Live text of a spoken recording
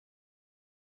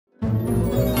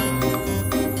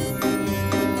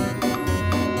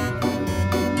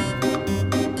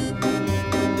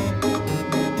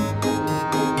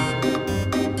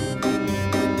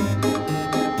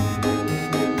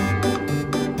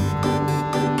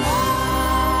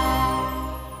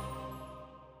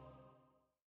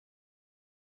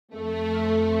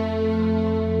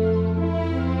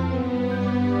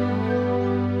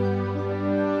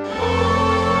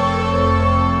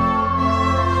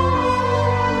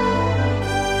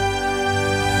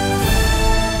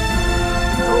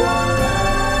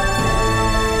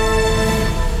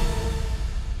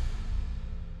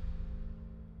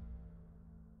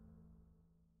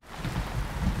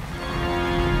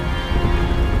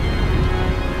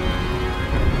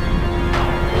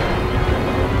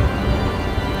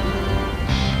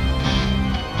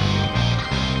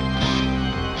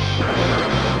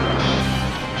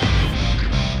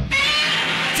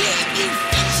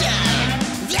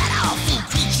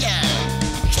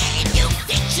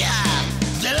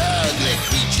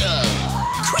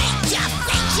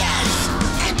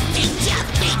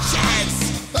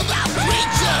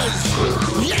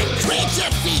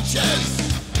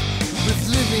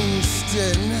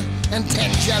and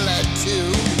Tangella too,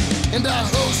 and our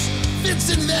host,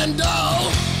 Vincent Van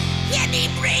Dahl, and he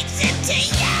brings it to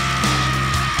ya!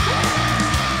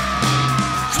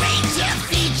 Creature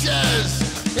features,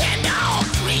 and all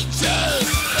creatures,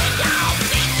 and all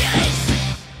features!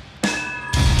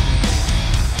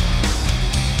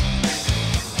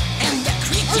 And the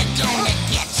creature gonna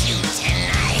get you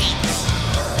tonight.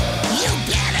 You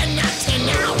better not turn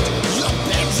out your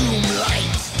bedroom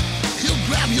light. He'll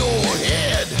grab your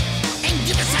head and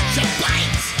give it such a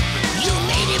bite. You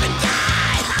may even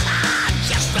die,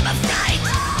 just from a fright.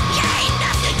 You ain't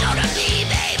nothing gonna be,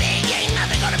 baby. You ain't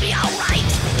nothing gonna be alright.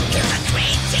 Cause the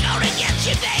creature gonna get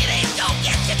you, baby. Gonna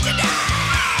get you tonight.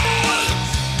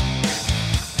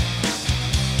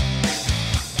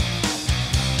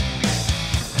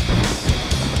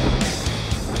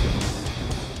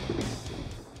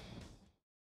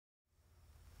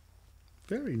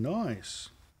 Very nice.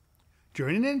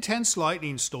 During an intense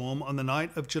lightning storm on the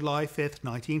night of July 5th,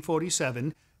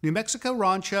 1947, New Mexico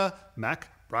rancher Mac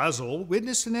Brazel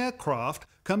witnessed an aircraft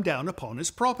come down upon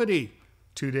his property.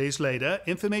 2 days later,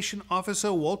 Information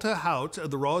Officer Walter Hout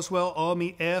of the Roswell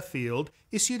Army Airfield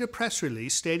issued a press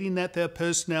release stating that their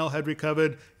personnel had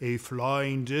recovered a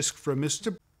flying disc from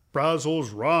Mr.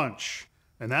 Brazel's ranch.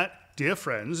 And that, dear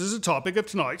friends, is the topic of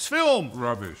tonight's film.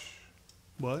 Rubbish.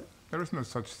 What? There is no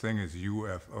such thing as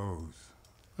UFOs.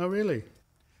 Oh, really?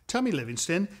 Tell me,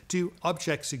 Livingston, do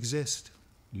objects exist?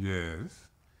 Yes.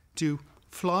 Do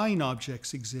flying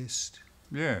objects exist?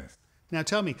 Yes. Now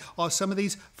tell me, are some of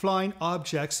these flying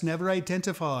objects never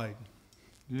identified?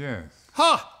 Yes.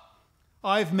 Ha!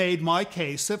 I've made my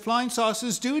case that flying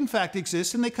saucers do in fact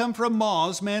exist and they come from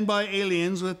Mars manned by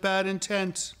aliens with bad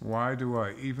intent. Why do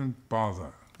I even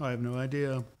bother? I have no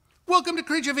idea. Welcome to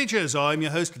Creature Features. I'm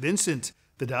your host, Vincent,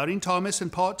 the doubting Thomas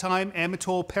and part-time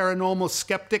amateur paranormal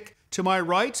skeptic. To my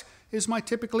right is my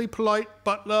typically polite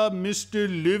butler, Mr.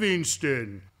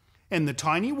 Livingston, and the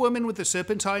tiny woman with the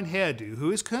serpentine hairdo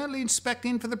who is currently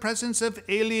inspecting for the presence of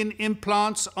alien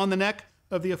implants on the neck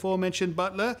of the aforementioned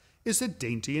butler is the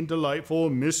dainty and delightful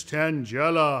Miss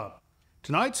Tangella.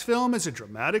 Tonight's film is a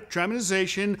dramatic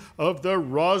dramatization of the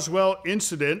Roswell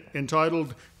incident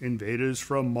entitled Invaders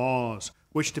from Mars,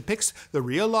 which depicts the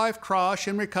real-life crash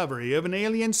and recovery of an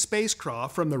alien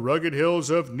spacecraft from the rugged hills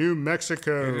of New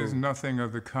Mexico. It is nothing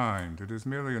of the kind. It is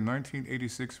merely a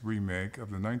 1986 remake of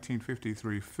the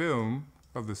 1953 film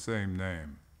of the same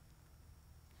name.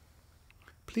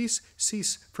 Please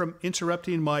cease from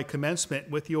interrupting my commencement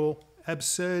with your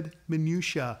absurd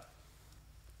minutiae.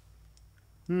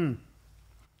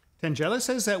 Tangella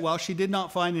says that while she did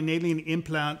not find an alien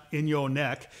implant in your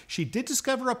neck, she did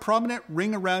discover a prominent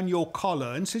ring around your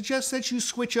collar and suggests that you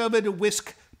switch over to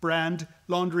Whisk brand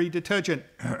laundry detergent.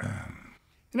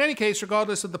 In any case,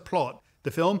 regardless of the plot,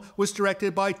 the film was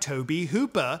directed by Tobe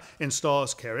Hooper and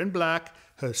stars Karen Black,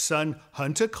 her son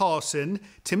Hunter Carson,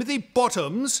 Timothy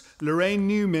Bottoms, Laraine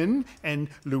Newman, and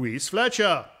Louise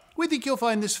Fletcher. We think you'll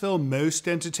find this film most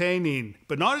entertaining,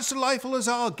 but not as delightful as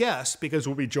our guest, because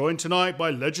we'll be joined tonight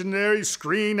by legendary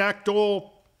screen actor...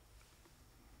 What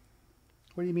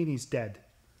do you mean he's dead?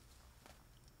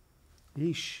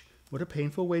 Yeesh, what a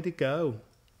painful way to go.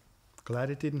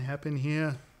 Glad it didn't happen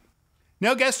here.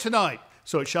 No guest tonight,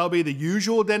 so it shall be the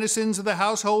usual denizens of the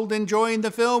household enjoying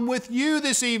the film with you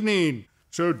this evening.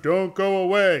 So don't go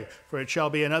away, for it shall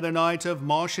be another night of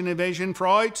Martian invasion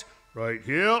fright, right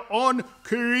here on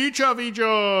Creature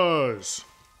Features.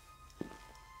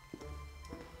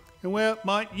 And where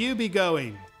might you be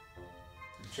going?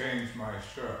 To change my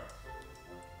shirt.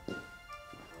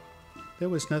 There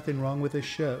was nothing wrong with his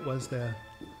shirt, was there?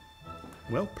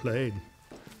 Well played.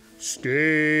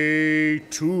 Stay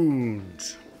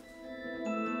tuned.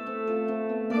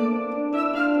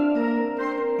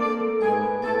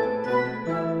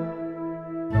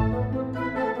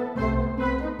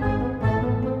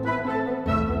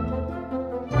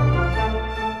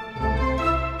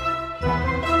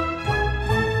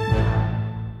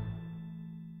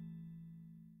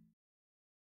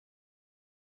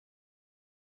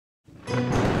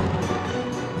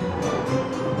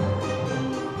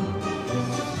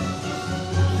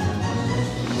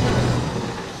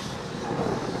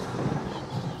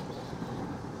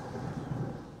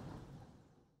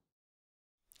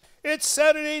 It's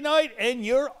Saturday night and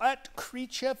you're at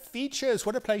Creature Features.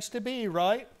 What a place to be,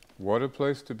 right? What a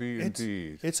place to be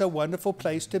indeed. It's a wonderful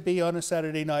place to be on a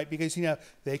Saturday night because, you know,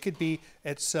 they could be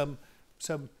at some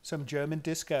German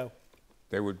disco.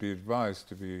 They would be advised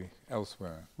to be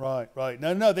elsewhere. Right, right.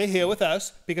 No, they're here with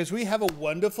us because we have a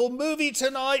wonderful movie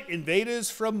tonight,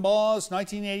 Invaders from Mars,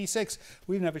 1986.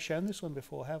 We've never shown this one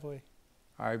before, have we?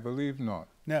 I believe not.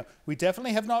 No, we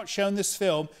definitely have not shown this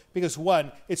film because,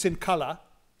 one, it's in color,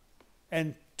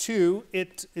 and two,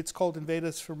 it's called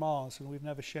Invaders from Mars, and we've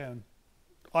never shown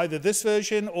either this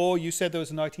version or you said there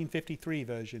was a 1953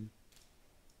 version.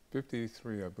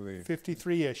 53, I believe.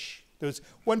 53-ish. There was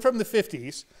one from the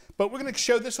 50s, but we're going to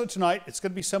show this one tonight. It's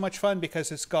going to be so much fun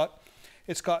because it's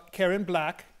got Karen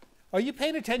Black. Are you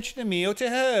paying attention to me or to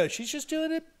her? She's just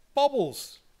doing it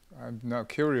bobbles. I'm now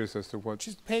curious as to what...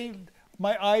 She's paying...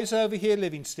 My eyes are over here,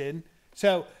 Livingston.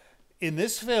 So, in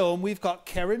this film, we've got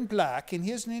Karen Black, and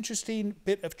here's an interesting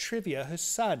bit of trivia. Her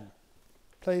son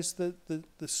plays the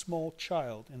small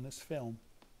child in this film.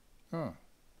 Oh.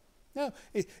 No,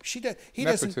 he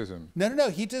Nepotism. doesn't. No.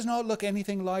 He does not look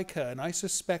anything like her, and I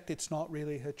suspect it's not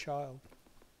really her child.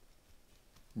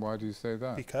 Why do you say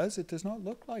that? Because it does not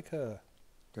look like her.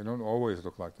 They don't always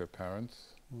look like their parents.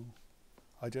 Well,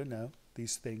 I don't know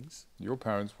these things. Your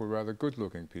parents were rather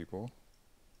good-looking people.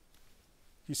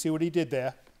 You see what he did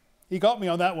there? He got me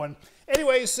on that one.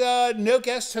 Anyways, no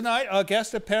guest tonight. Our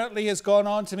guest apparently has gone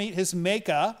on to meet his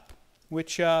maker,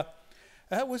 which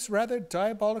that was rather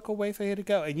diabolical way for her to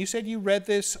go. And you said you read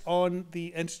this on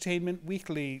the Entertainment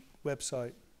Weekly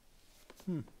website.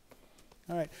 All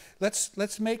right.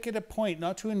 Let's make it a point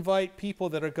not to invite people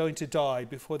that are going to die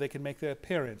before they can make their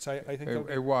appearance. I think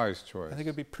a wise choice. I think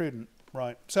it'd be prudent.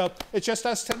 Right. So it's just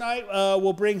us tonight.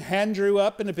 We'll bring Andrew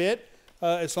up in a bit.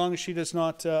 As long as she does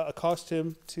not accost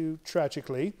him too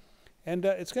tragically. And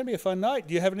it's going to be a fun night.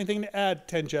 Do you have anything to add,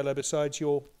 Tangella, besides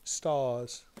your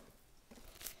stars?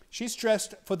 She's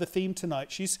dressed for the theme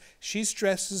tonight. She's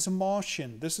dressed as a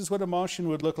Martian. This is what a Martian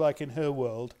would look like in her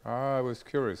world. I was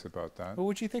curious about that. What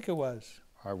would you think it was?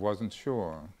 I wasn't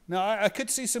sure. Now, I could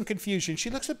see some confusion.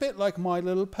 She looks a bit like My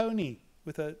Little Pony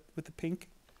with the pink.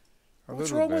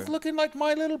 What's wrong with looking like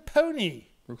My Little Pony?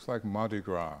 Looks like Mardi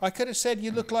Gras. I could have said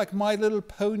you look like My Little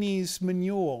Pony's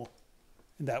manure,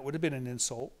 and that would have been an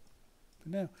insult.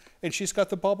 But no. And she's got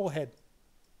the bobblehead,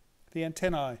 the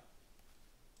antennae.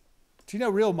 Do you know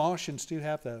real Martians do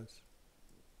have those?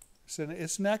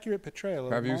 It's an accurate portrayal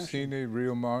of a Martian. Have you seen a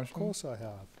real Martian? Of course I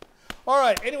have. All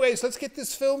right, anyways, let's get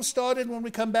this film started. When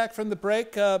we come back from the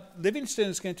break, Livingston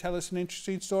is going to tell us an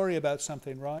interesting story about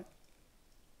something, right?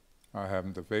 I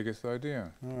haven't the vaguest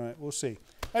idea. All right, we'll see.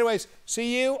 Anyways,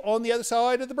 see you on the other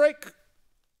side of the break.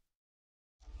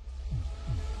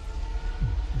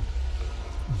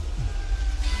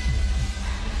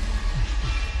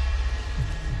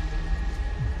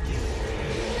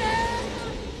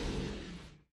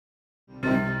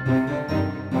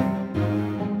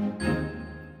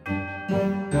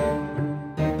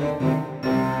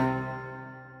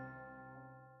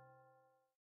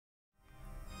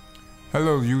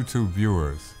 Hello, YouTube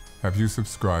viewers. Have you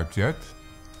subscribed yet?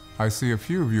 I see a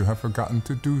few of you have forgotten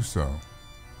to do so.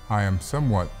 I am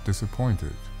somewhat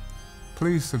disappointed.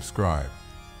 Please subscribe.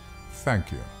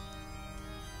 Thank you.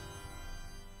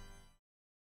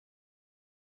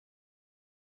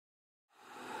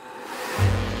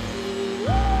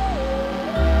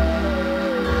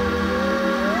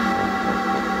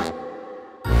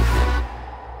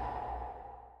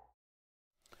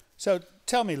 So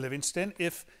tell me, Livingston,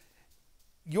 if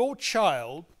your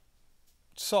child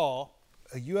saw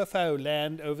a UFO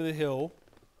land over the hill,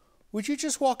 would you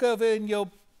just walk over in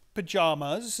your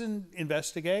pajamas and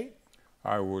investigate?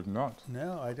 I would not.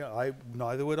 No, I don't.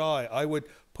 Neither would I. I would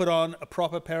put on a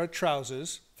proper pair of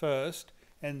trousers first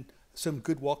and some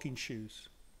good walking shoes.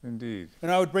 Indeed.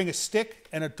 And I would bring a stick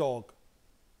and a dog.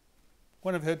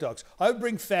 One of her dogs. I would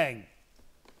bring Fang,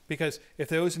 because if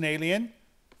there was an alien,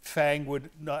 Fang would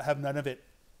not have none of it.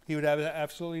 He would have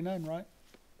absolutely none, right?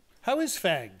 How is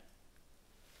Fang?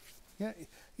 Yeah,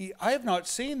 I have not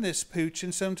seen this pooch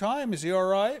in some time. Is he all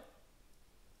right?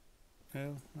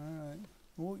 No, all right.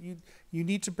 Well, you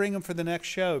need to bring him for the next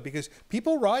show, because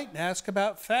people write and ask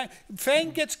about Fang.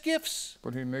 Fang gets gifts.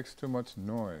 But he makes too much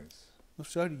noise. Well,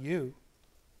 so do you.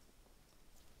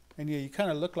 And you kind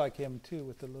of look like him too,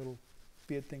 with the little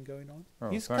beard thing going on. Oh,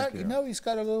 He's thank got, you. No, he's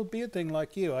got a little beard thing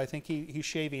like you. I think he's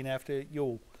shaving after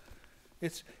Yule.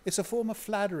 It's a form of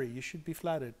flattery. You should be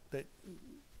flattered that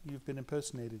you've been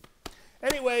impersonated.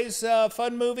 Anyways,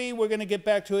 fun movie. We're going to get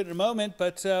back to it in a moment.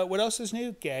 But what else is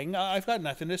new, gang? I've got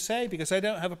nothing to say because I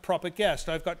don't have a proper guest.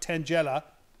 I've got Tangella.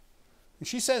 And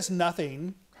she says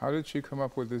nothing. How did she come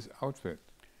up with this outfit?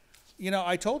 You know,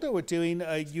 I told her we're doing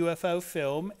a UFO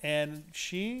film, and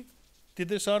she did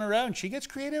this on her own. She gets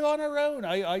creative on her own.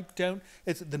 I don't.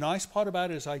 The nice part about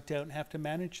it is I don't have to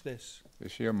manage this.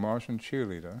 Is she a Martian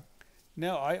cheerleader?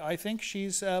 No, I think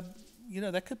she's,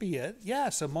 that could be it.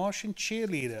 Yes, a Martian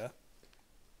cheerleader.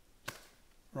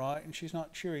 right? And she's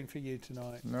not cheering for you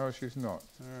tonight. No, she's not.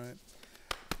 All right.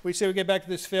 We say we get back to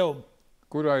this film.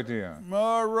 Good idea.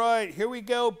 All right, here we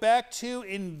go back to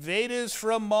Invaders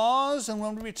from Mars. And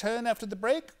when we return after the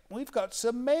break, we've got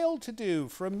some mail to do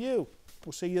from you.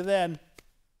 We'll see you then.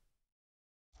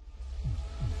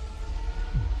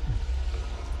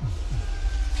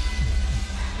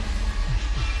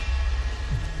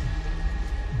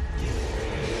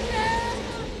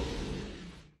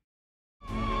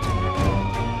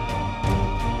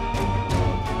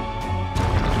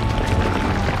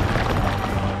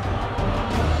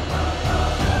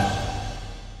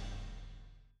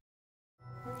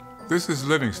 This is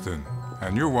Livingston,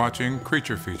 and you're watching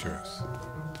Creature Features.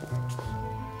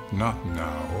 Not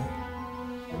now.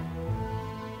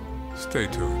 Stay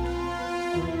tuned.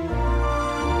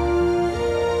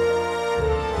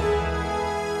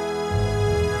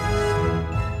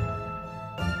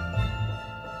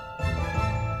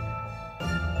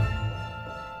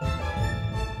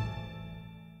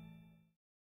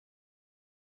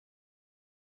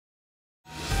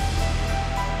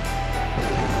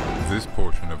 This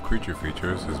portion of Creature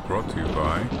Features is brought to you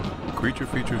by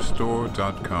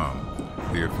CreatureFeaturesStore.com,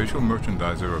 the official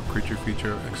merchandiser of Creature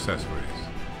Feature accessories.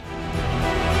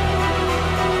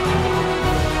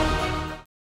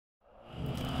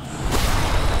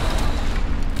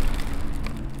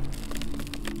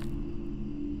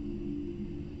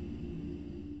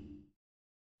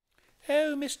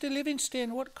 Oh, Mr.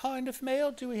 Livingston, what kind of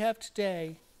mail do we have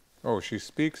today? Oh, she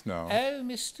speaks now. Oh,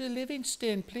 Mr.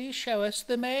 Livingston, please show us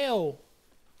the mail.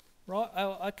 Right,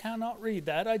 I cannot read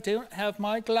that. I don't have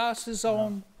my glasses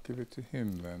on. Give it to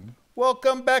him then.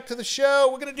 Welcome back to the show.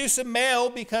 We're going to do some mail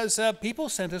because people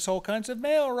sent us all kinds of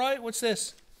mail, right? What's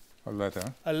this? A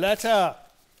letter. A letter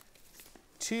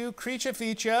to Creature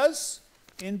Features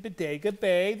in Bodega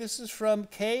Bay. This is from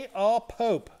K.R.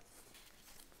 Pope.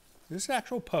 Is this an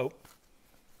actual Pope?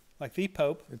 Like the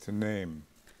Pope? It's a name.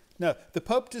 No, the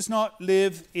Pope does not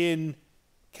live in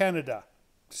Canada.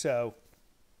 So,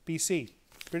 BC,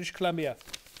 British Columbia.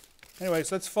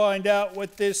 Anyways, let's find out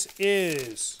what this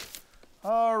is.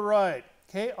 All right.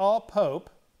 K.R. Pope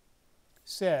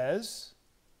says,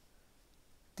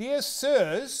 Dear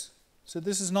Sirs, so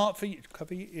this is not for you.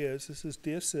 Cover your ears. This is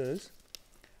Dear Sirs.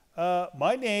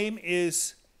 My name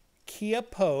is Kia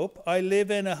Pope. I live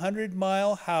in 100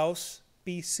 Mile House,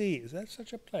 BC. Is that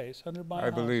such a place? 100 Mile House? I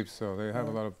believe so. They have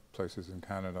a lot of places in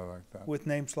Canada like that. With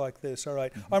names like this. All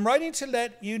right. I'm writing to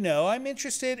let you know I'm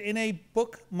interested in a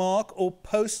bookmark or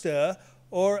poster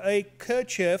or a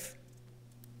kerchief.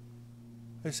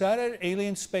 Is that an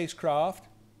alien spacecraft?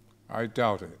 I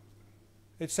doubt it.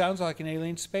 It sounds like an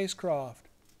alien spacecraft.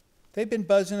 They've been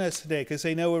buzzing us today because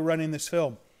they know we're running this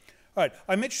film. All right.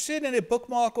 I'm interested in a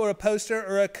bookmark or a poster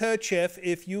or a kerchief.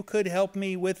 If you could help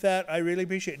me with that, I really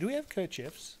appreciate it. Do we have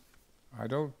kerchiefs?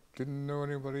 Didn't know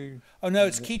anybody. Oh, no,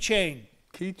 it's keychain.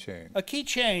 Keychain. A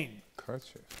keychain.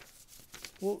 Kerchief.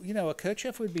 Well, you know, a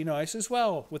kerchief would be nice as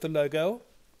well with a logo.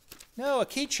 No, a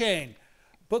keychain.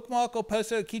 Bookmark or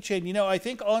poster, a keychain. You know, I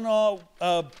think on our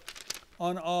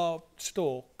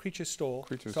store,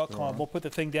 creaturestore.com, we'll put the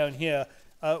thing down here.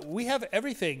 We have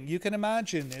everything you can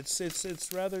imagine. It's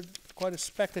rather quite a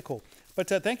spectacle. But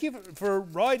thank you for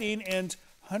writing. And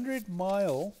 100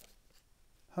 Mile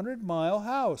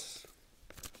House.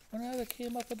 I don't know how they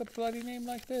came up with a bloody name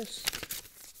like this.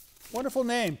 Wonderful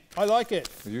name. I like it.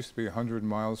 It used to be 100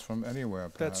 miles from anywhere,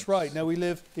 perhaps. That's right. Now we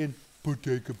live in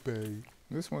Bodega Bay.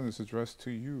 This one is addressed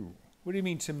to you. What do you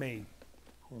mean to me?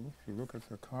 Well, if you look at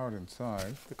the card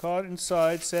inside. The card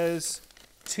inside says,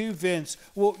 to Vince.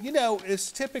 Well, you know, it's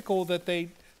typical that they,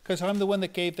 because I'm the one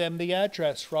that gave them the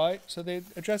address, right? So they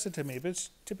address it to me, but it's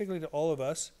typically to all of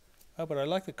us. Oh, but I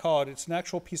like the card. It's an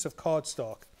actual piece of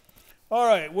cardstock. All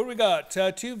right, what do we got?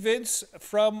 To Vince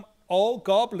from all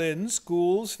goblins,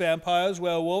 ghouls, vampires,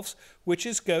 werewolves,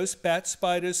 witches, ghosts, bats,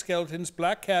 spiders, skeletons,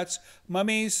 black cats,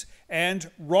 mummies, and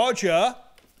Roger.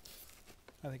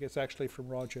 I think it's actually from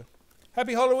Roger.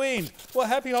 Happy Halloween. Well,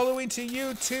 happy Halloween to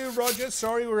you too, Roger.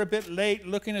 Sorry we're a bit late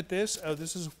looking at this. Oh,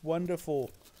 this is wonderful.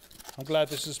 I'm glad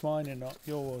this is mine and not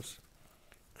yours.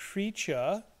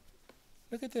 Creature.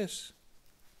 Look at this.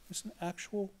 It's an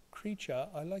actual creature.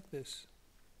 I like this.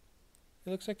 It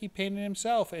looks like he painted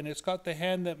himself, and it's got the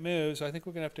hand that moves. I think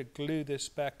we're going to have to glue this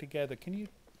back together. Can you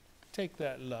take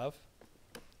that, love?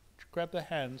 Grab the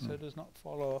hand so it does not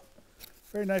fall off.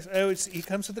 Very nice. Oh, he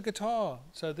comes with the guitar.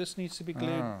 So this needs to be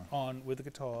glued on with the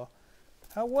guitar.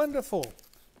 How wonderful.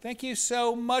 Thank you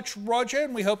so much, Roger,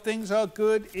 and we hope things are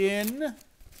good in...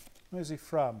 Where's he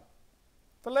from?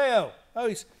 Vallejo.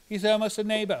 Oh, he's almost a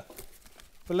neighbor.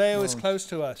 Vallejo is close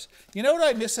to us. You know what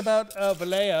I miss about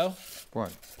Vallejo?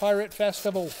 What? Pirate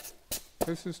Festival.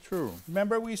 This is true.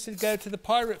 Remember, we used to go to the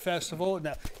Pirate Festival.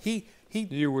 Now,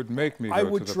 You would make me go I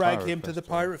would to the drag Pirate him to the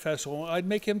Festival. Pirate Festival. I'd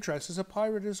make him dress as a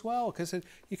pirate as well, because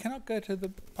you cannot go to the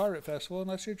Pirate Festival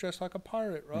unless you're dressed like a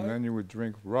pirate, right? And then you would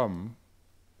drink rum.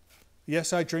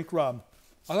 Yes, I drink rum.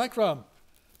 I like rum.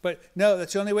 But no,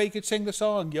 that's the only way you could sing the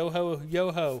song, Yo-ho,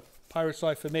 yo-ho, pirate's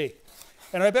life for me.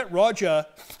 And I bet Roger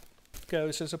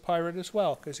goes as a pirate as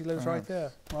well, because he lives right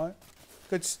there, right?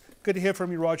 Good to hear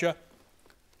from you, Roger.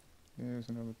 Here's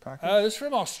another package. Oh, this is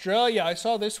from Australia. I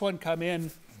saw this one come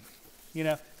in. You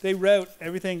know, they wrote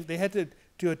everything. They had to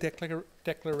do a declaration.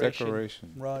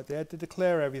 Declaration. Right, they had to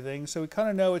declare everything. So we kind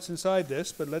of know what's inside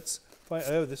this, but let's find...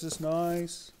 Oh, this is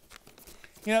nice.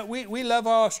 You know, we love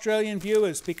our Australian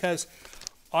viewers because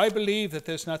I believe that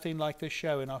there's nothing like this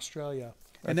show in Australia.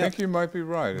 I think you might be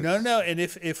right. No, and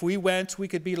if we went, we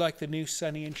could be like the new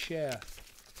Sonny and Cher,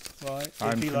 right?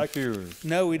 I'm be confused.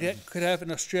 No, we could have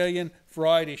an Australian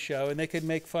variety show, and they could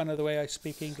make fun of the way I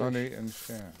speak English. Sonny and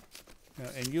Cher. Yeah,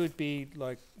 and you would be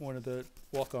like one of the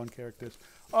walk-on characters.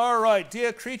 All right,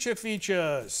 dear Creature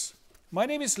Features. My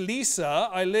name is Lisa.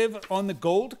 I live on the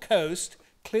Gold Coast,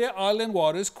 Clear Island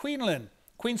Waters, Queensland.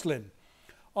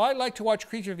 I like to watch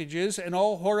Creature Features and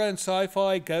all horror and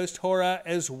sci-fi, ghost horror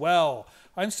as well.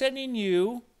 I'm sending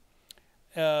you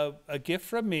a gift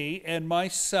from me and my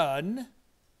son.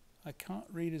 I can't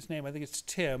read his name. I think it's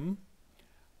Tim.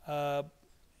 Thank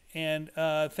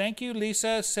you,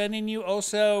 Lisa. Sending you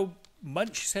also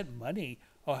money. She sent money.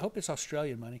 Oh, I hope it's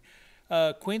Australian money.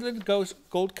 Queensland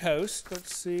Gold Coast.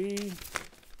 Let's see.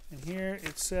 And here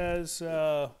it says...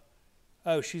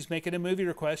 Oh, she's making a movie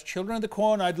request. Children of the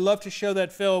Corn. I'd love to show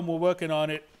that film. We're working on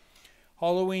it.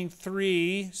 Halloween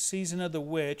 3, Season of the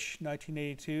Witch,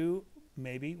 1982.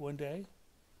 Maybe one day.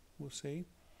 We'll see.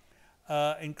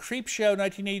 And Creep Show,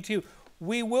 1982.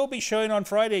 We will be showing on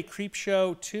Friday Creep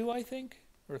Show 2, I think,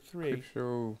 or 3. Creep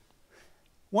Show.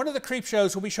 One of the Creep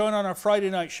Shows will be showing on our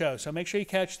Friday night show. So make sure you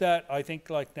catch that, I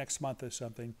think, like next month or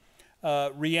something.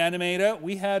 Reanimator.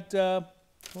 We had, what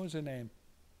was her name?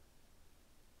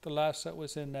 The last that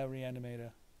was in Reanimator.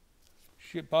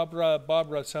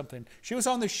 Barbara something. She was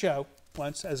on the show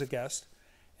once as a guest.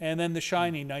 And then The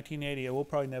Shining, 1980. We'll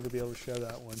probably never be able to show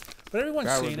that one. But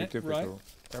everyone's seen it, right?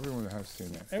 Everyone has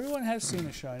seen it. Everyone has seen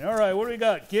The Shining. All right, what do we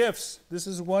got? Gifts. This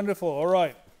is wonderful. All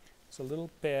right. It's a little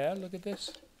bear. Look at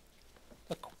this.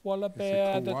 A koala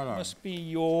bear. That must be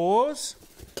yours.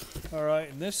 All right,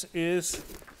 and this is,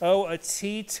 a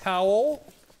tea towel.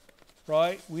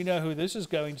 Right, we know who this is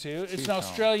going to. It's an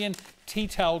Australian tea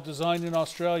towel designed in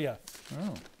Australia.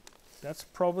 Oh. That's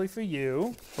probably for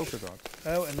you. Polka dot.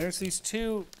 Oh, and there's these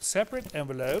two separate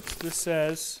envelopes. This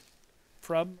says,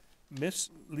 from Miss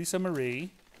Lisa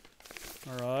Marie.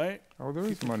 All right. Oh, there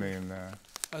is money in there.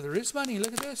 Oh, there is money.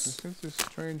 Look at this. This is just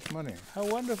strange money. How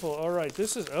wonderful. All right,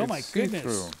 this is, oh my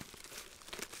goodness.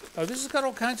 Oh, this has got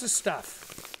all kinds of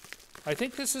stuff. I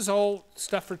think this is all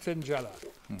stuff for Tangella.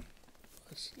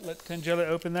 Let's let Tangella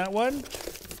open that one.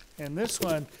 And this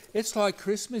one, it's like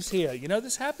Christmas here. You know,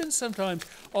 this happens sometimes.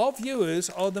 Our viewers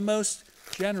are the most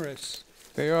generous.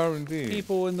 They are indeed.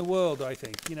 People in the world, I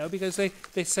think. You know, because they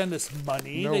send us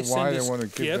money. You know they send why us they want to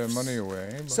give gifts. their money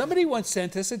away. Somebody once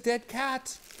sent us a dead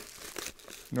cat.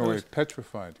 No, a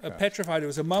petrified cat. A petrified. It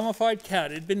was a mummified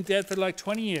cat. It had been dead for like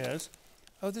 20 years.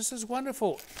 Oh, this is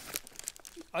wonderful.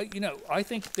 I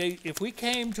think if we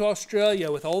came to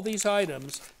Australia with all these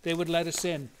items, they would let us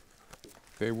in.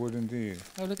 They would indeed.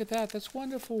 Oh, look at that. That's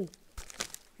wonderful.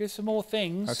 Here's some more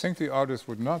things. I think the artist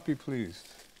would not be pleased.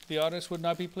 The artist would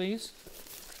not be pleased?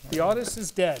 The artist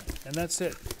is dead, and that's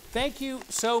it. Thank you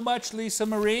so much, Lisa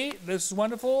Marie. This is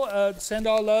wonderful. Send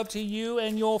our love to you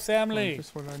and your family.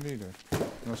 Just what I needed.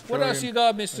 What else you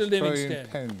got, Mr. Livingston?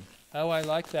 Pen. Oh, I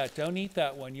like that. Don't eat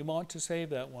that one. You want to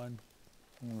save that one.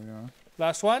 There we are.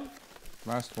 Last one?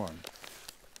 Last one.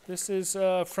 This is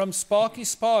from Sparky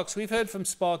Sparks. We've heard from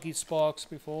Sparky Sparks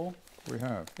before. We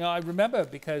have. Now, I remember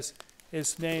because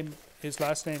his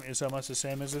last name is almost the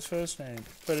same as his first name,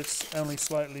 but it's only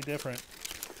slightly different.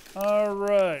 All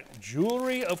right.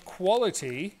 Jewelry of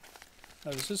quality.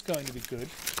 Oh, this is going to be good.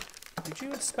 Did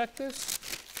you expect this?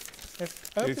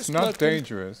 It's not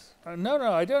dangerous.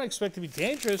 No, I don't expect it to be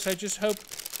dangerous. I just hope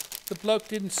the bloke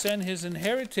didn't send his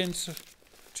inheritance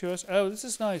to us. Oh, this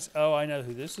is nice. Oh, I know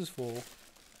who this is for.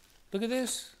 Look at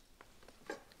this.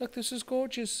 Look, this is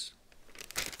gorgeous.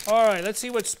 All right, let's see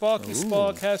what Sparky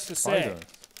Spark has to say.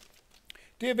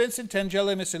 Dear Vincent,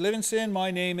 Tangella, Mr. Livingston,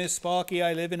 my name is Sparky.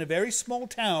 I live in a very small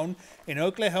town in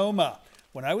Oklahoma.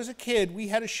 When I was a kid, we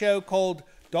had a show called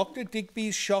Dr.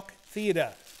 Digby's Shock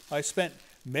Theater. I spent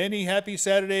many happy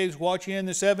Saturdays watching in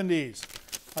the 70s.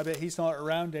 I bet he's not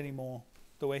around anymore,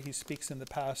 the way he speaks in the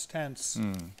past tense.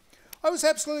 I was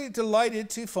absolutely delighted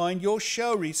to find your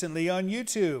show recently on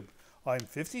YouTube. I'm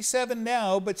 57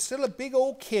 now, but still a big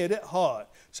old kid at heart.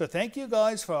 So thank you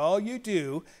guys for all you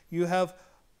do. You have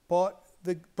brought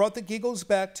the giggles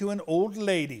back to an old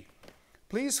lady.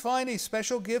 Please find a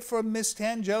special gift from Miss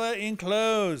Tangella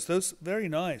enclosed. Those very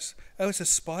nice. Oh, it's a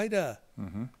spider.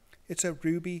 It's a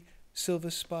ruby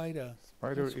silver spider.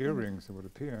 Spider earrings, it would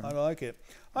appear. I like it.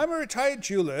 I'm a retired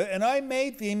jeweler, and I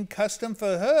made them custom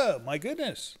for her. My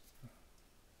goodness.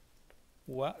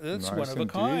 Wow, that's Nice one of a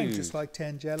kind, indeed. just like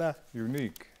Tangella.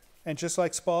 Unique. And just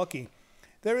like Sparky.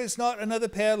 There is not another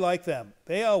pair like them.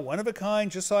 They are one of a kind,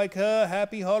 just like her.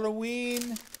 Happy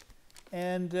Halloween.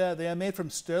 And they are made from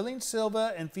sterling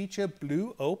silver and feature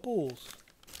blue opals.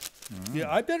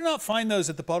 Yeah, I better not find those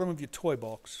at the bottom of your toy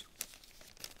box.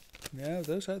 No,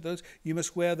 those are those. You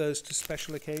must wear those to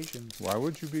special occasions. Why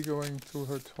would you be going to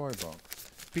her toy box?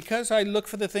 Because I look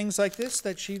for the things like this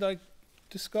that she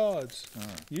discards.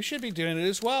 You should be doing it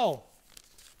as well.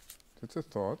 It's a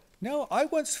thought. No, I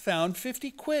once found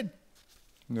 50 quid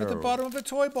No. at the bottom of a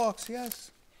toy box,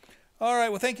 yes. All right,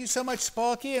 well, thank you so much,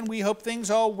 Sparky, and we hope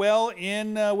things are well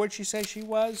in, where'd she say she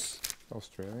was?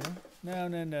 Australia?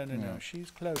 No. She's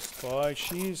close by.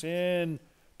 She's in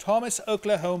Thomas,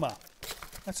 Oklahoma.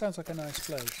 That sounds like a nice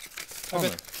place.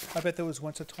 I bet there was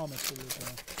once a Thomas who lived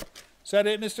there. Is that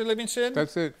it, Mr. Livingston?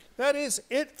 That's it. That is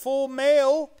it for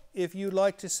mail. If you'd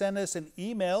like to send us an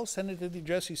email, send it to the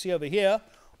address you see over here.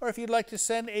 Or if you'd like to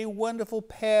send a wonderful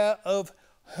pair of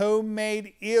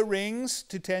homemade earrings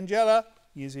to Tangella,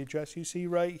 use the address you see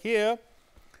right here.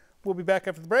 We'll be back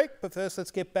after the break, but first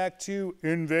let's get back to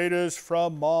Invaders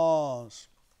from Mars.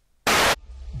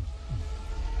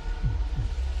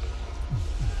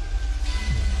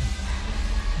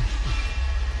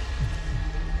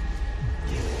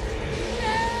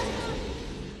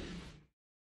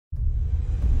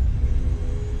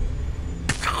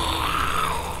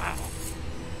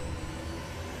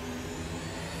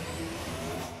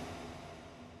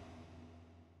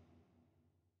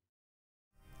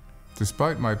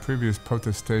 Despite my previous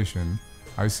protestation,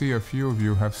 I see a few of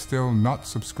you have still not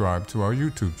subscribed to our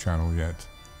YouTube channel yet.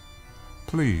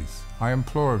 Please, I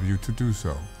implore of you to do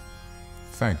so.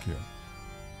 Thank you.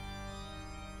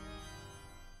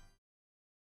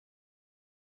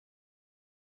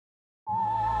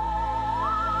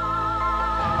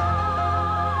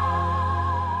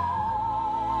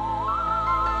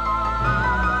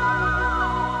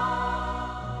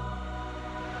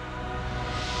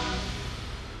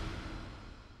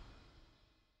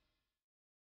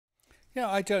 Yeah,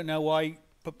 I don't know why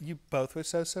you both were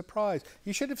so surprised.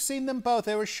 You should have seen them both.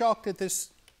 They were shocked at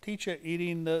this teacher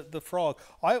eating the frog.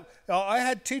 I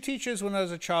had two teachers when I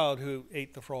was a child who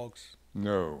ate the frogs.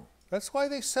 No. That's why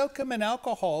they soak them in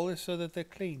alcohol, is so that they're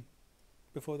clean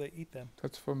before they eat them.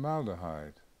 That's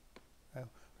formaldehyde. Oh.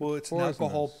 Well, it's Poisonous. an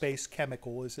alcohol-based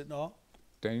chemical, is it not?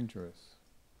 Dangerous.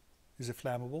 Is it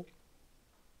flammable?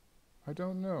 I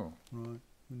don't know. Right,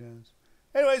 who knows?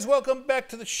 Anyways, welcome back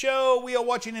to the show. We are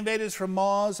watching Invaders from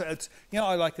Mars.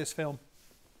 I like this film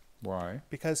Why?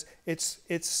 because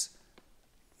it's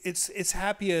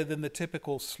happier than the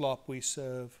typical slop we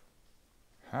serve.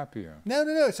 Happier. No.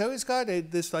 It's always got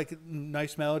this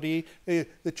nice melody.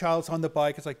 The child's on the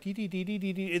bike. It's like dee dee dee dee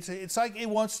dee dee. It's like it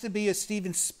wants to be a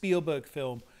Steven Spielberg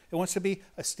film. It wants to be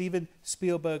a Steven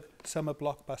Spielberg summer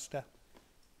blockbuster.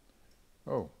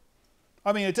 Oh.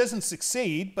 I mean, it doesn't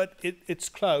succeed, but it's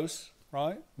close.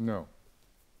 Right? No.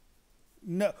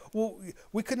 No. Well,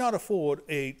 we could not afford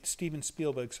a Steven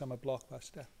Spielberg summer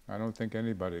blockbuster. I don't think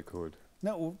anybody could.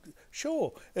 No, well,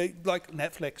 sure. Like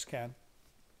Netflix can.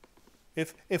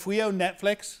 If we own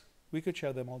Netflix, we could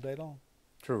show them all day long.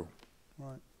 True.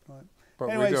 Right. But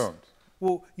Anyways, we don't.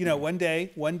 Well, one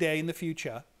day in the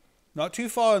future, not too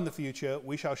far in the future,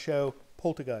 we shall show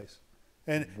Poltergeist.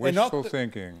 And Wishful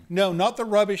thinking. No, not the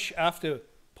rubbish after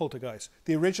Poltergeist.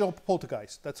 The original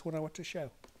Poltergeist. That's what I want to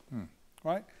show.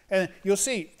 Right? And you'll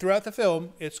see throughout the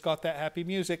film, it's got that happy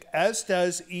music, as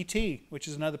does E.T., which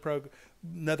is another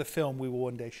film we will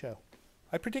one day show.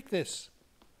 I predict this.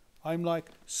 I'm like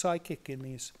psychic in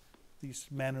these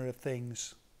manner of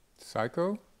things.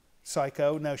 Psycho?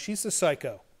 Psycho? No, she's the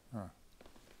psycho.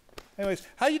 Anyways,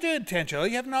 how you doing, Tangella?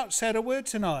 You have not said a word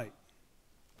tonight.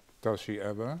 Does she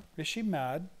ever? Is she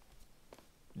mad?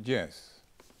 Yes.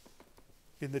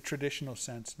 In the traditional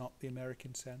sense, not the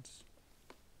American sense.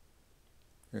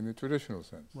 In the traditional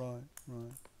sense. Right.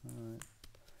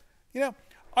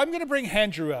 I'm going to bring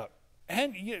Handrew out.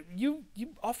 You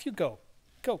off you go.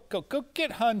 Go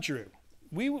get Handrew.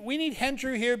 We need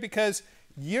Handrew here because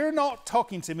you're not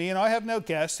talking to me and I have no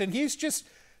guests, and he's just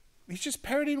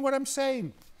parroting what I'm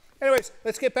saying. Anyways,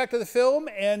 let's get back to the film,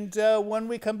 and when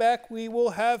we come back, we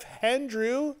will have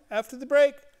Andrew after the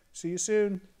break. See you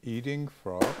soon. Eating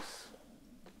frogs?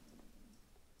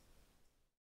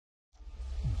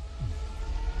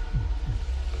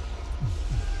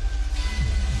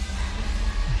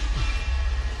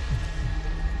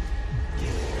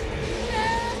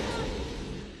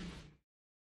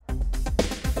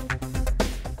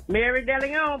 Mary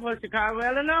DeLeon from Chicago,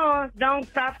 Illinois. Don't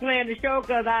stop playing the show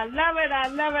because I love it, I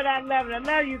love it, I love it. I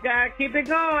love you guys. Keep it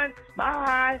going.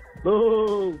 Bye.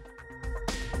 Boo.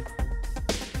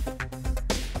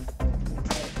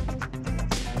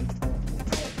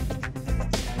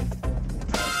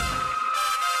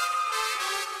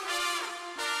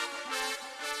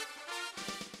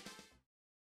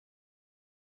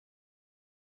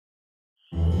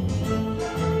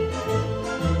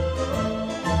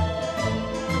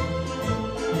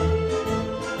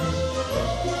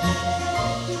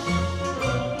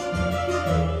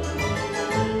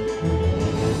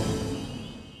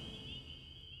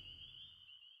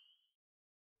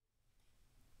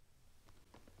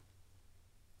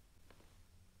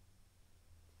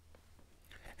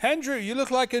 Andrew, you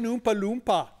look like an Oompa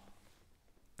Loompa.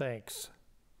 Thanks.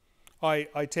 I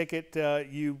take it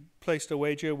you placed a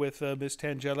wager with Miss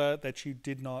Tangella that you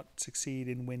did not succeed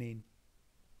in winning.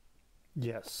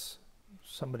 Yes.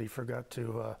 Somebody forgot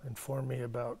to inform me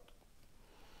about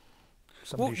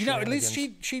Well, you know, at least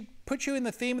she put you in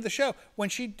the theme of the show. When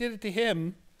she did it to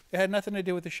him, it had nothing to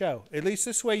do with the show. At least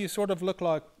this way you sort of look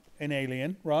like an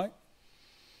alien, right?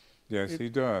 Yes, he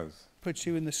does. Puts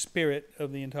you in the spirit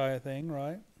of the entire thing,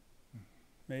 right?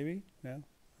 Maybe? No?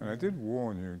 And I did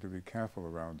warn you to be careful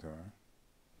around her.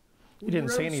 You didn't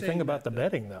say anything about the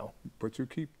bedding, though. But you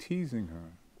keep teasing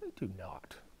her. I do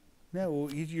not. No,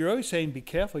 well, you're always saying be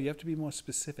careful. You have to be more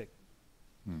specific.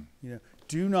 You know,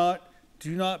 do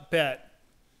not bet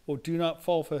or do not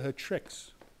fall for her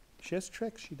tricks. She has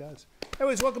tricks, she does.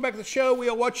 Anyways, welcome back to the show. We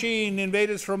are watching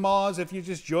Invaders from Mars. If you're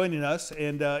just joining us,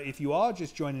 and if you are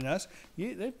just joining us,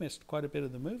 they've missed quite a bit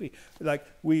of the movie. Like,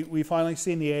 we finally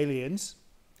seen the aliens,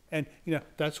 and, you know,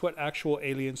 that's what actual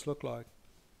aliens look like.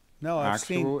 No, I've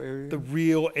seen the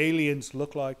real aliens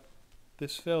look like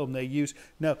this film. They used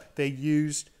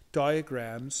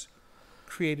diagrams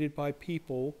created by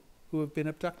people who have been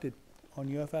abducted on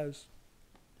UFOs.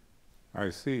 I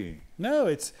see. No,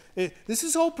 this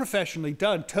is all professionally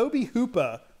done. Tobe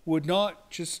Hooper would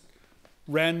not just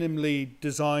randomly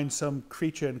design some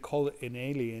creature and call it an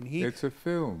alien. It's a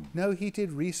film. No, he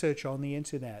did research on the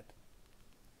internet.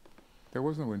 There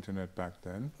was no internet back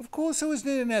then. Of course there was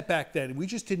no internet back then. We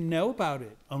just didn't know about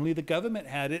it. Only the government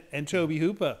had it and Tobe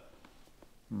Hooper.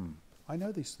 I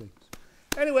know these things.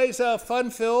 Anyways, fun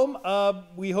film.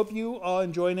 We hope you are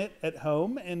enjoying it at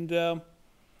home. And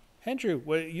Andrew,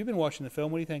 you've been watching the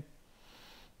film. What do you think?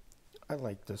 I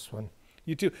like this one.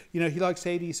 You too. You know, he likes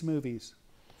 80s movies.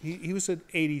 He was an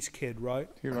 80s kid, right?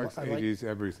 He likes 80s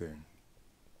everything.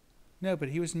 No, but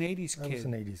he was an 80s kid. I was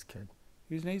an 80s kid.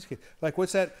 He was an 80s kid. Like,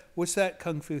 what's that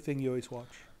kung fu thing you always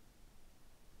watch?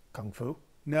 Kung Fu?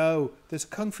 No, there's a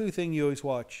kung fu thing you always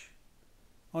watch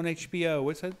on HBO.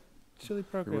 What's that silly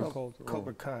program called?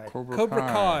 Cobra Kai. Cobra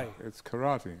Kai. It's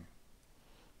karate.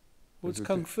 What's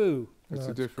kung fu? It's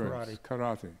a difference.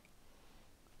 Karate.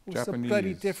 What's Japanese. the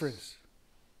bloody difference?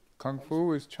 Kung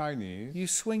fu is Chinese. You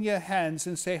swing your hands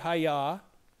and say hi-ya,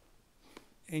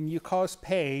 and you cause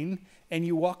pain, and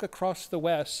you walk across the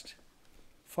West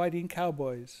fighting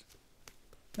cowboys.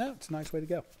 No, it's a nice way to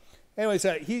go. Anyways,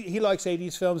 he likes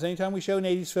 80s films. Anytime we show an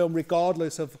 80s film,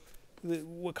 regardless of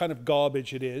what kind of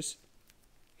garbage it is,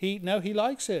 he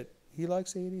likes it. He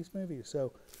likes 80s movies.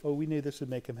 So, we knew this would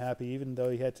make him happy, even though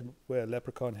he had to wear a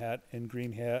leprechaun hat and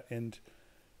green hair and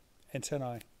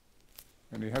antennae.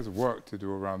 And he has work to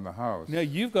do around the house. No,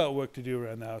 you've got work to do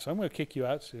around the house. I'm going to kick you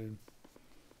out soon.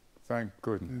 Thank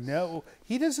goodness. No,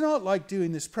 he does not like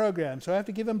doing this program, so I have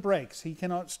to give him breaks. He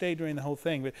cannot stay during the whole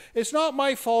thing. But it's not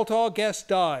my fault our guest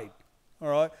died. All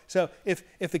right? So if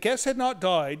the guest had not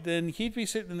died, then he'd be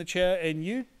sitting in the chair, and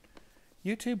you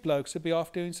two blokes would be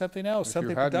off doing something else,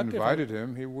 something productive. If you hadn't invited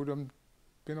him, he would have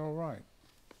been all right.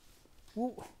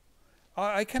 Well,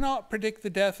 I cannot predict the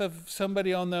death of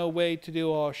somebody on their way to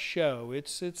do our show.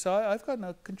 I've got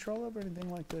no control over anything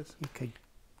like this. You could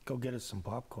go get us some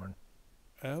popcorn.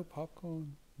 Oh,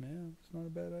 popcorn. No, it's not a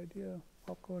bad idea.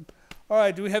 Popcorn. All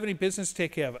right, do we have any business to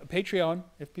take care of? Patreon,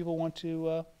 if people want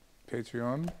to...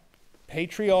 Patreon?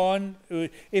 Patreon.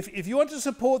 If you want to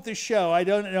support this show, I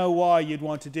don't know why you'd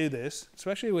want to do this,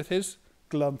 especially with his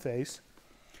glum face.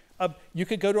 you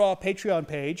could go to our Patreon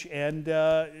page and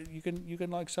you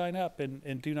can like sign up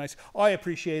and do nice. I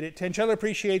appreciate it. Tangella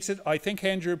appreciates it. I think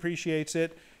Andrew appreciates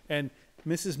it, and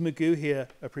Mrs. Magoo here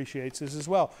appreciates this as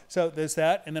well. So there's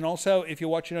that, and then also if you're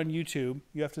watching on YouTube,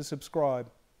 you have to subscribe.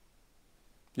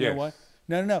 You know why?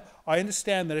 No. I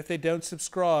understand that if they don't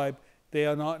subscribe, they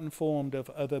are not informed of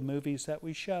other movies that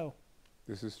we show.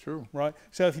 This is true. Right.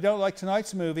 So if you don't like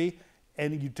tonight's movie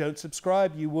and you don't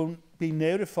subscribe, you won't be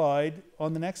notified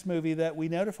on the next movie that we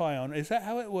notify on. Is that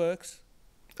how it works?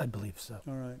 I believe so.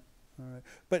 All right.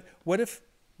 But what if...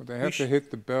 Well, they have to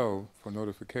hit the bell for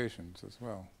notifications as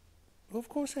well. Well, of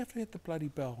course they have to hit the bloody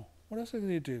bell. What else are they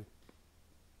going to do?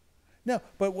 No,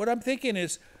 but what I'm thinking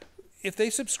is, if they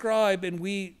subscribe and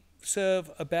we serve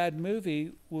a bad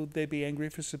movie, will they be angry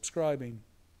for subscribing?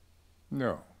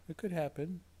 No. It could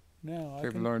happen. No,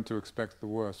 They've learned to expect the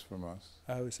worst from us.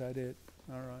 Oh, is that it?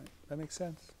 All right. That makes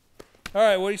sense. All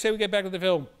right, what do you say we get back to the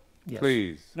film? Yes.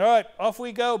 Please. All right, off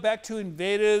we go, back to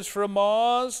Invaders from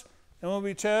Mars. And when we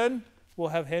return, we'll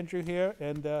have Andrew here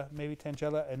and maybe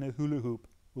Tangella and a hula hoop.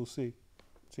 We'll see.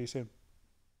 See you soon.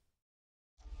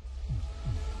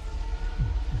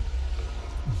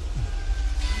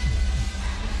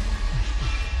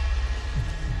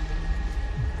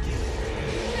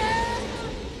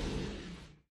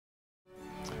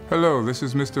 Hello, this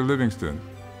is Mr. Livingston.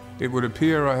 It would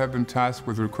appear I have been tasked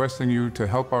with requesting you to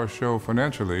help our show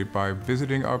financially by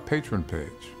visiting our Patreon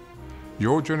page.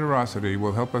 Your generosity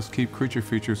will help us keep Creature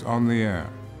Features on the air.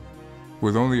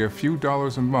 With only a few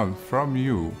dollars a month from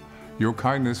you, your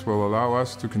kindness will allow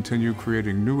us to continue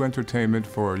creating new entertainment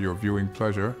for your viewing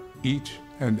pleasure each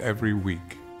and every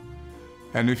week.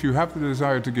 And if you have the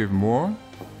desire to give more,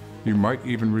 you might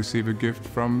even receive a gift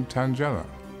from Tangella.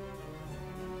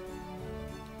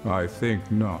 I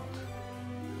think not.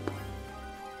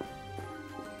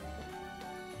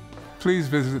 Please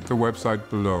visit the website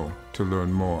below to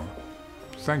learn more.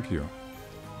 Thank you.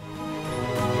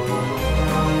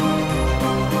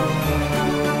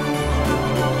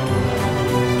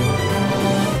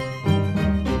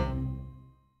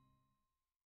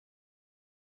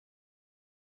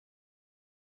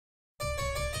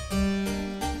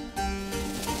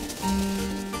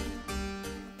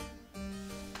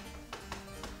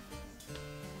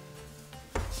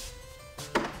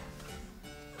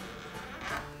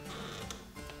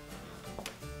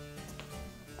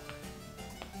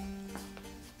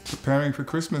 Preparing for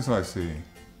Christmas, I see.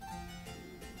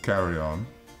 Carry on.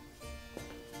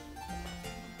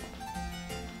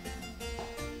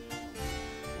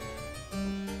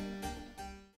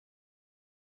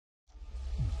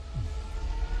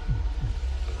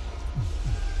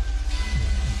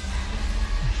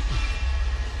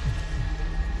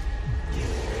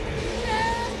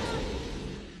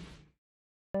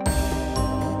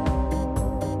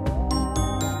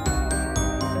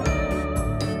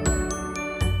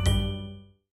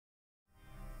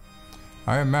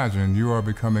 I imagine you are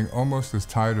becoming almost as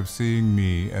tired of seeing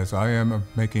me as I am of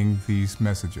making these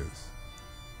messages.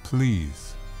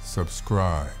 Please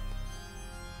subscribe.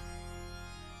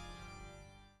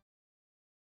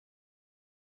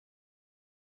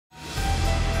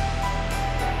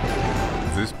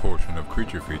 This portion of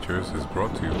Creature Features is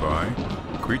brought to you by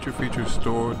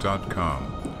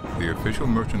CreatureFeatureStore.com, the official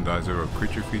merchandiser of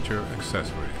Creature Feature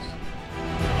accessories.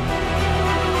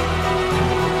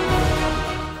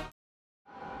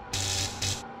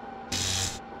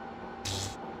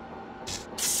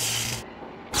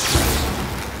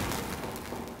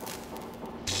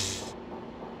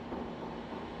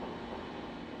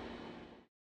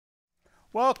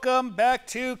 Welcome back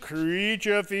to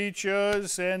Creature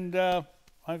Features, and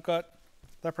I've got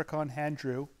Leprechaun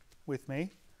Andrew with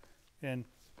me, and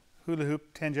Hula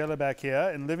Hoop Tangella back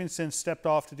here, and Livingston stepped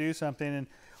off to do something, and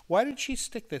why did she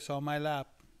stick this on my lap?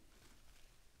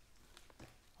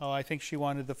 Oh, I think she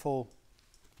wanted the full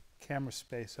camera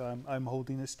space, so I'm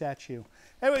holding a statue.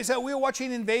 Anyway, so we were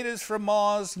watching Invaders from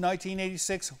Mars,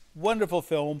 1986, wonderful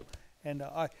film, and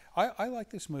I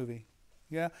like this movie.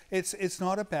 Yeah, it's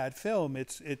not a bad film.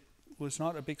 It was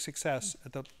not a big success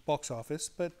at the box office,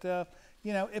 but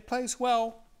you know, it plays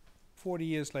well 40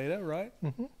 years later, right?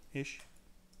 Mm-hmm. Ish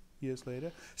years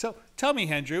later. So tell me,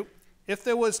 Andrew, if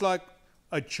there was like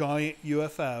a giant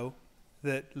UFO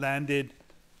that landed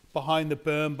behind the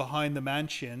berm, behind the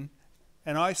mansion,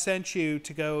 and I sent you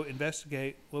to go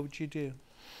investigate, what would you do?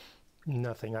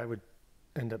 Nothing. I would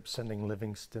end up sending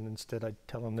Livingston instead. I'd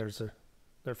tell him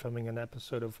they're filming an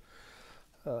episode of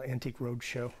Antique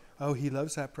Roadshow. Oh, he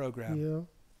loves that program. Yeah.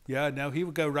 Yeah, no, he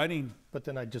would go running. But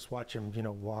then I'd just watch him, you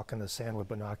know, walk in the sand with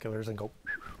binoculars and go.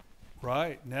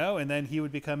 Right, no, and then he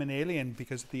would become an alien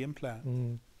because of the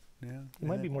implant. No. It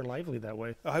might be more lively that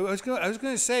way. I was going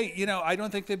to say, I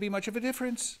don't think there'd be much of a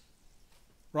difference,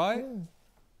 right? You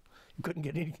couldn't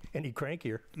get any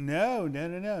crankier.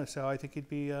 No. So I think he'd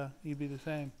be the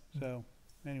same. So,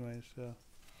 anyways,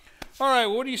 all right.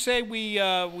 What do you say we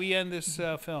end this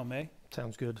film, eh?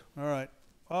 Sounds good. All right.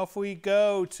 Off we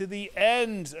go to the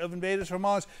end of Invaders from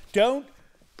Mars. Don't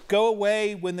go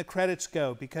away when the credits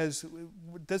go, because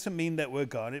it doesn't mean that we're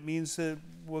gone. It means that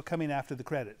we're coming after the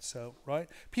credits. So, right?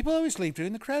 People always leave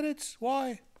during the credits.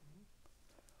 Why?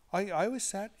 I always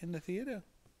sat in the theater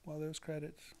while there was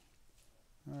credits.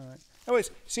 All right.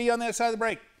 Anyways, see you on the other side of the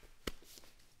break.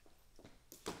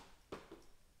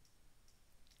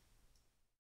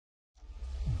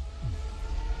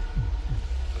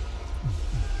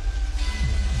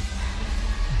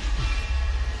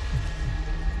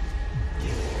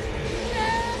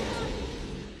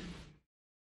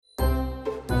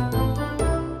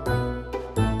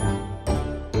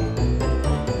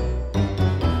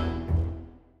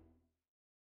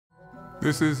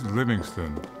 This is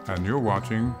Livingston, and you're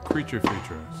watching Creature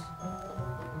Features.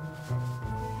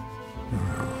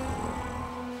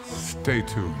 Stay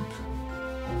tuned.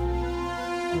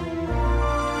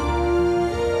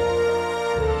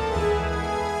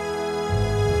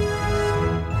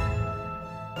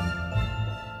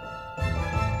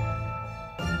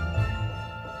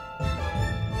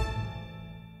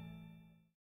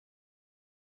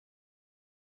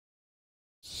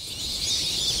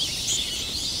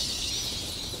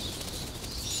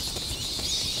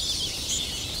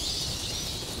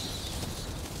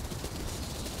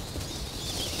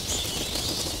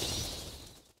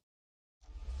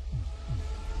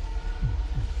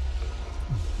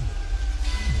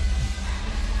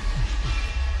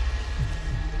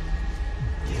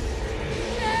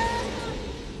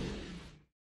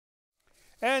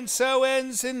 And so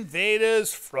ends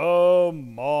Invaders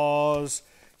from Mars.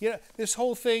 This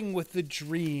whole thing with the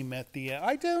dream at the end.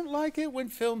 I don't like it when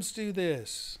films do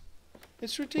this.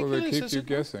 It's ridiculous. Well, they keep you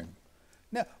guessing.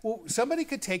 No, well, somebody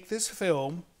could take this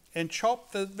film and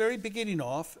chop the very beginning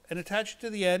off and attach it to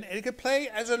the end, and it could play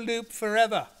as a loop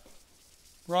forever.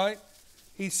 Right?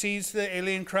 He sees the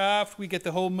alien craft, we get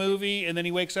the whole movie, and then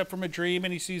he wakes up from a dream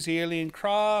and he sees the alien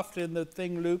craft, and the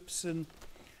thing loops, and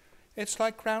it's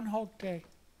like Groundhog Day.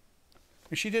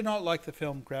 And she did not like the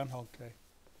film Groundhog Day.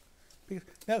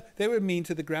 No, they were mean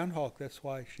to the groundhog. That's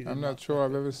why she didn't. I'm not sure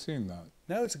I've ever seen that.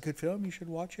 No, it's a good film. You should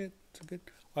watch it. It's a good.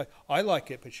 I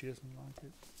like it, but she doesn't like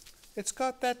it. It's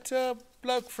got that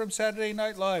bloke from Saturday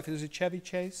Night Live. Is it Chevy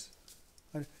Chase?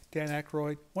 Dan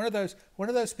Aykroyd. One of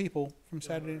those people from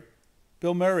Saturday.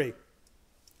 Bill Murray.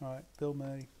 All right, Bill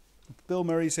Murray. Bill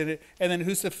Murray's in it. And then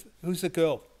who's the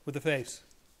girl with the face?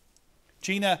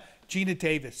 Gina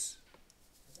Davis.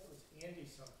 That was Andy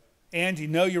something. Andy,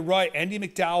 no, you're right. Andy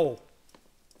McDowell.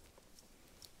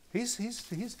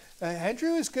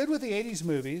 Andrew is good with the 80s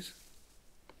movies.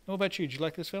 What about you? Did you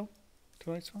like this film?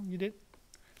 Tonight's film? You did?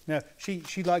 No, she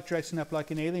liked dressing up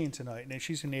like an alien tonight. Now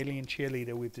she's an alien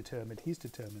cheerleader, we've determined. He's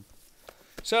determined.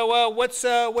 So what's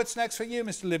next for you,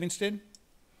 Mr. Livingston?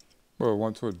 Well,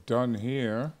 once we're done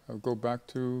here, I'll go back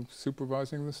to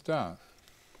supervising the staff.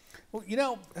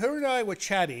 Well, her and I were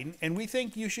chatting, and we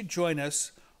think you should join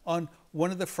us on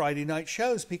one of the Friday night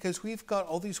shows, because we've got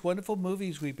all these wonderful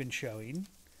movies we've been showing.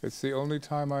 It's the only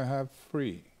time I have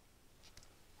free.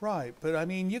 Right, but I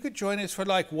mean, you could join us for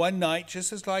like one night,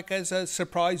 just as a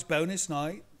surprise bonus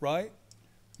night, right?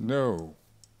 No.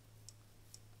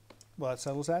 Well, that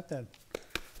settles that then.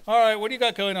 All right, what do you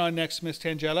got going on next, Miss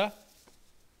Tangella?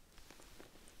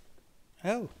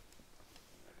 Oh.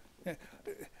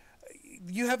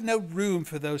 You have no room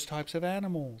for those types of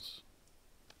animals.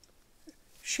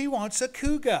 She wants a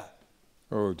cougar.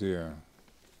 Oh, dear.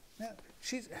 No,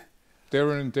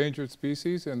 They're an endangered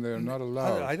species, and they're not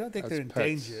allowed. I don't think they're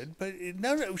pets. endangered, but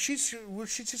no, she's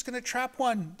just going to trap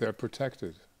one. They're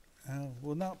protected. Oh,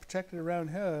 well, not protected around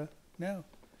her. No.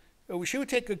 Oh, she would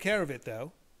take good care of it,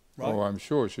 though. Right? Oh, I'm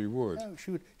sure she would. No,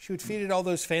 she would feed it all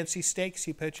those fancy steaks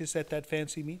you purchase at that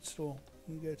fancy meat store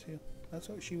you go to. That's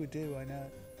what she would do, I know.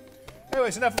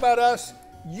 Anyways, enough about us.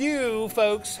 You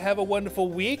folks have a wonderful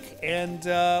week, and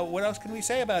what else can we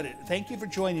say about it? Thank you for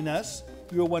joining us.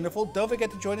 You were wonderful. Don't forget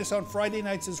to join us on Friday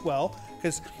nights as well,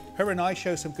 because her and I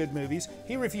show some good movies.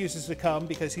 He refuses to come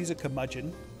because he's a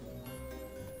curmudgeon,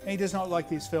 and he does not like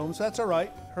these films. That's all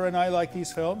right. Her and I like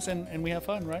these films, and we have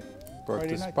fun, right? But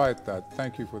Friday despite night. that,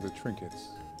 thank you for the trinkets.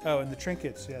 Oh, and the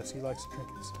trinkets. Yes, he likes the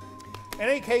trinkets. In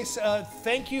any case,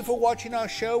 thank you for watching our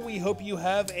show. We hope you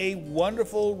have a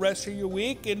wonderful rest of your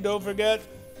week, and don't forget,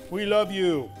 we love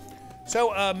you. So,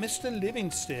 Mr.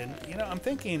 Livingston, I'm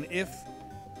thinking if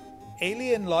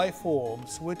alien life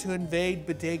forms were to invade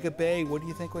Bodega Bay, what do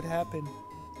you think would happen?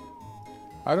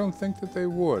 I don't think that they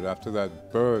would after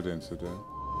that bird incident.